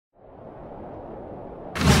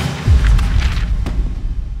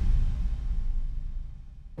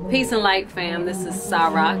Peace and light, fam. This is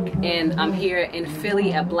ROC, and I'm here in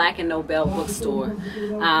Philly at Black and Nobel Bookstore,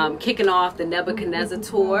 kicking off the Nebachanezzar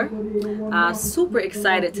tour. Super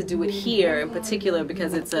excited to do it here in particular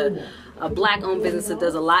because it's a Black-owned business that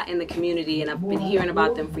does a lot in the community, and I've been hearing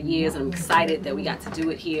about them for years. And I'm excited that we got to do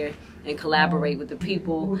it here and collaborate with the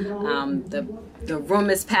people. The room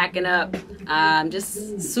is packing up. I'm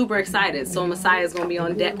just super excited. So Messiah is going to be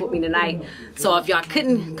on deck with me tonight. So if y'all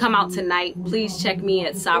couldn't come out tonight, please check me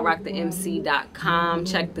at SaRocTheMC.com.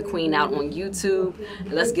 Check the Queen out on YouTube.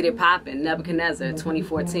 And let's get it popping. Nebachanezzar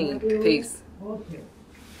 2014. Peace.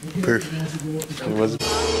 Perfect.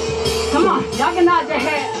 Come on, y'all can nod your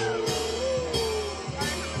head.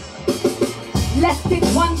 Let's get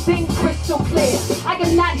one thing crystal clear. I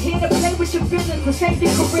am not here to play with your feelings or save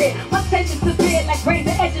your career. My stage is severe like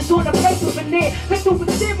razor edges on a paper veneer. Pistol with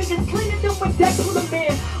serious, cleaner than with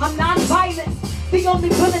Declamere. I'm non-violent. The only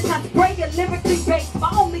bullets I spray are lyrically based. My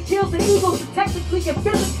only kills and egos are technically and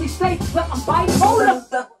physically safe. But I'm bipolar.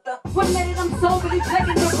 One minute I'm soberly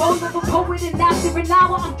taking the role of a poet, and after an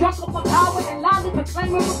hour I'm drunk off my power and loudly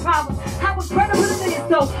proclaiming my powers. How incredible it is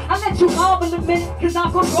though. I let you marvel a minute, cause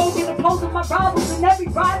I'll go rogue and opposing my rivals, and every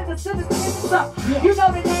rider the citizens up. You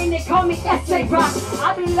know the name, they call me S.A. Rock.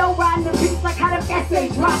 I be low riding the beats like how them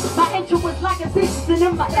essays rock. My intro was like a thesis and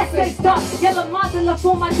then my essay start. Yellow modular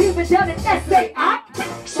for my diva down in S.A.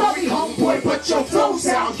 Sorry, homeboy, but your flow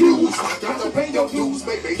sound used. Got to pay your dues,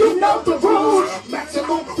 baby. You know the rules.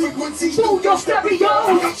 Maximum frequency through your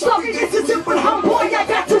stereo. Sorry, this is it, but homeboy, I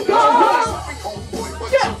got to go. Sorry, homeboy,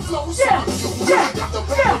 but your flow sound used. Got to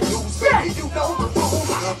pay your dues, baby. You know the rules.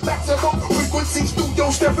 Maximum frequency through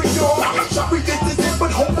your stereo. Sorry, this is it, but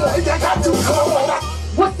homeboy, I got to go.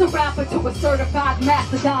 What's the rapper to a certified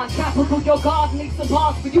mastodon? Capital, your God needs some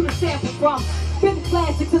bars for you to sample from. Been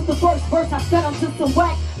classic since the first verse I said I'm just some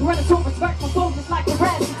whack. Renaissance respect my soul just like a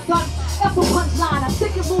raspy son. F a punchline, I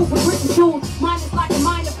stick and move with written tunes. Mine is like a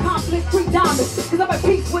mind of conflict, free diamonds. Cause I'm at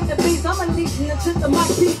peace with the beast, I'm unleashing the tip of my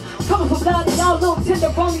teeth. Coming for blood and y'all little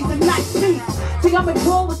tenderonies and nice peace. See, I'm in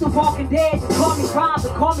war with the walking dead. Just call me Rhymes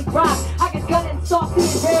or call me Grind. I get gun and start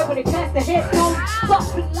seeing red when they pass the headphones.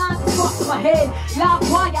 Soft lines across my head. Loud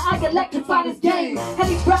wire, I electrify this game.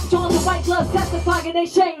 Heavy strap on the white gloves testifying they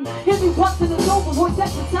shame. Hear me once and it's over, voice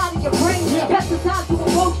that's inside of your brain. Pesticides to a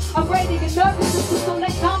roach, I'm ready and nervous. Just so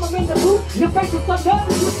next time I'm in the booth, your face is so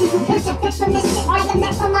nervous. Listen, you catch a fix in this. I am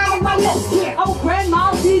not the line of my lips here. I will grand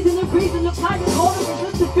miles, season and reason the pilot order.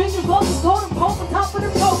 Resist the fingers off the golden pole on top of the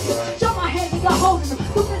focus. Show my hands and got holding them.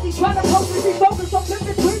 Too busy trying to poke me, focus. So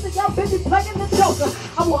living breathing, y'all busy playing the joker.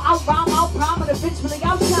 I will out-rhyme, out-prime, and eventually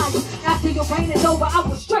outshine you. After your reign is over, I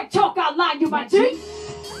will straight chalk outline you, my G.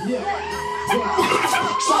 Sorry,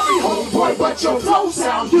 homeboy, but your flow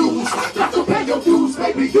sound used. Got to pay your dues,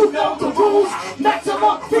 baby, you know the rules.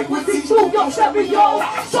 Maximum frequency through your stereo.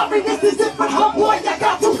 Sorry, this is it, but homeboy, I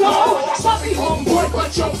got to go. Sorry, homeboy,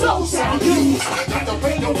 but your flow sound used. Got to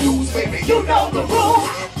pay your dues, baby, you know the rules.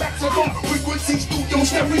 Maximum frequency through your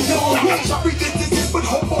stereo. Sorry, this is it, but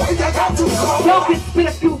homeboy, I got to go. Y'all can spit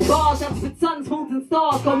a few bars, I spit suns, moons, and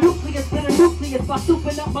stars. Go nucleus, spit a nucleus by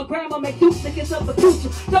souping up my grandma, make duplicates of the future.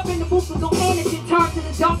 Jump in the booth and go energy, turn to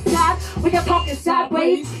the dark side. We got talking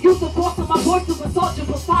sideways. Use the force of my voice to assault you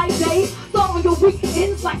for 5 days. Start on your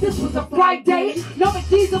weekends like this was a Friday. No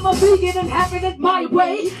McD's, I'm a vegan and having it my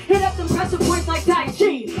way. Hit up some pressure points like Tai Chi.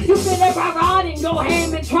 You feel that ride and go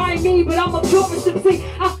ham and try me, but I'm a purist MC.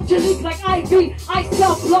 I'm Jalique like IV. I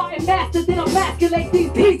self-law and master, then emasculate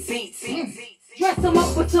these beats. Dress them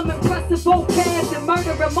up with some impressive vocabs and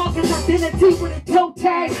murder a Marcus identity with a toe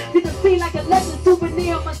tag. You can see like a legend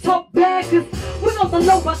souvenir on my tote bag. Cause we on the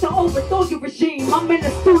low about to overthrow your regime. I'm in the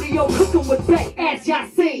studio cooking with Beck, as y'all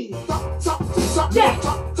see. Yeah.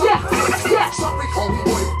 Sorry,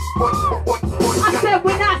 homeboy, what? I said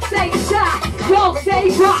when I say shot, y'all say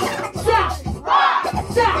rock. Shot.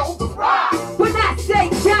 When I say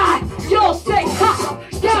die, y'all say ha.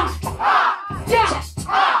 Yeah.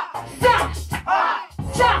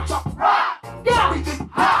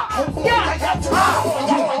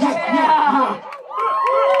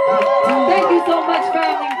 Thank you so much,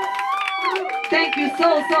 family. Thank you so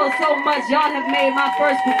much. Y'all have made my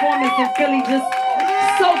first performance in Philly just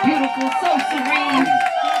so beautiful, so serene,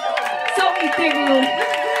 so ethereal.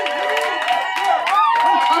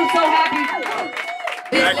 I'm so happy.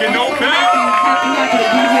 Black and Nobel. Happy to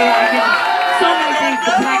be here. I give so many thanks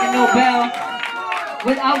to Black and Nobel.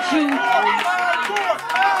 Without you,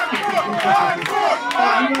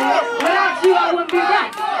 I wouldn't be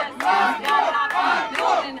right.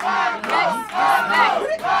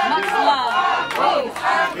 Much love. Peace.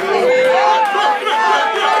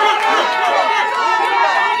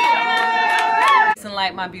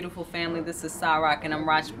 my beautiful family? This is ROC, and I'm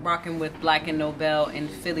rocking with Black and Nobel in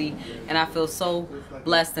Philly, and I feel so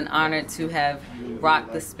blessed and honored to have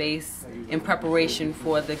rocked the space in preparation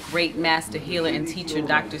for the great master healer and teacher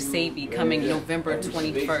Dr. Sebi coming November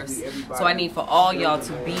 21st. So I need for all y'all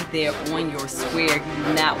to be there on your square. You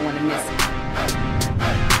do not want to miss it.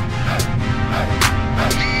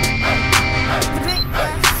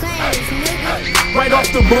 Right off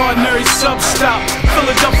the Barnary sub-stop,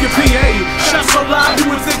 Philadelphia, PA. Shot so loud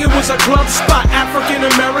you would think it was a club spot. African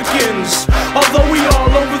Americans, although we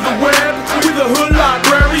all over the web, we the hood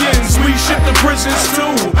librarians. We ship to prisons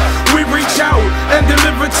too. We reach out and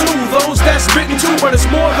deliver to those that's bitten too, but it's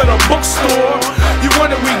more than a bookstore. You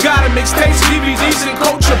want it, we got it. Mixtapes, DVDs, and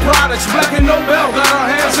culture products. Black and Nobel got our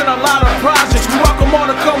hands in a lot of projects. We welcome all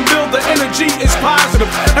to come build. The energy is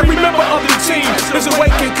positive, and remember, other team is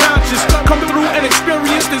awake and conscious. Come through and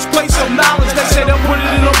experience this place of knowledge. They say they'll put it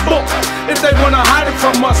in a book if they wanna hide it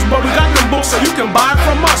from us, but we got them books so you can buy it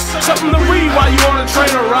from us. Something to read while you on a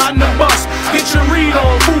train or riding the bus. Get your read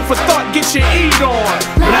on, food for thought, get your eat on.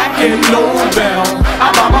 Black and Nobel, I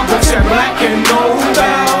buy my books at Black and Nobel.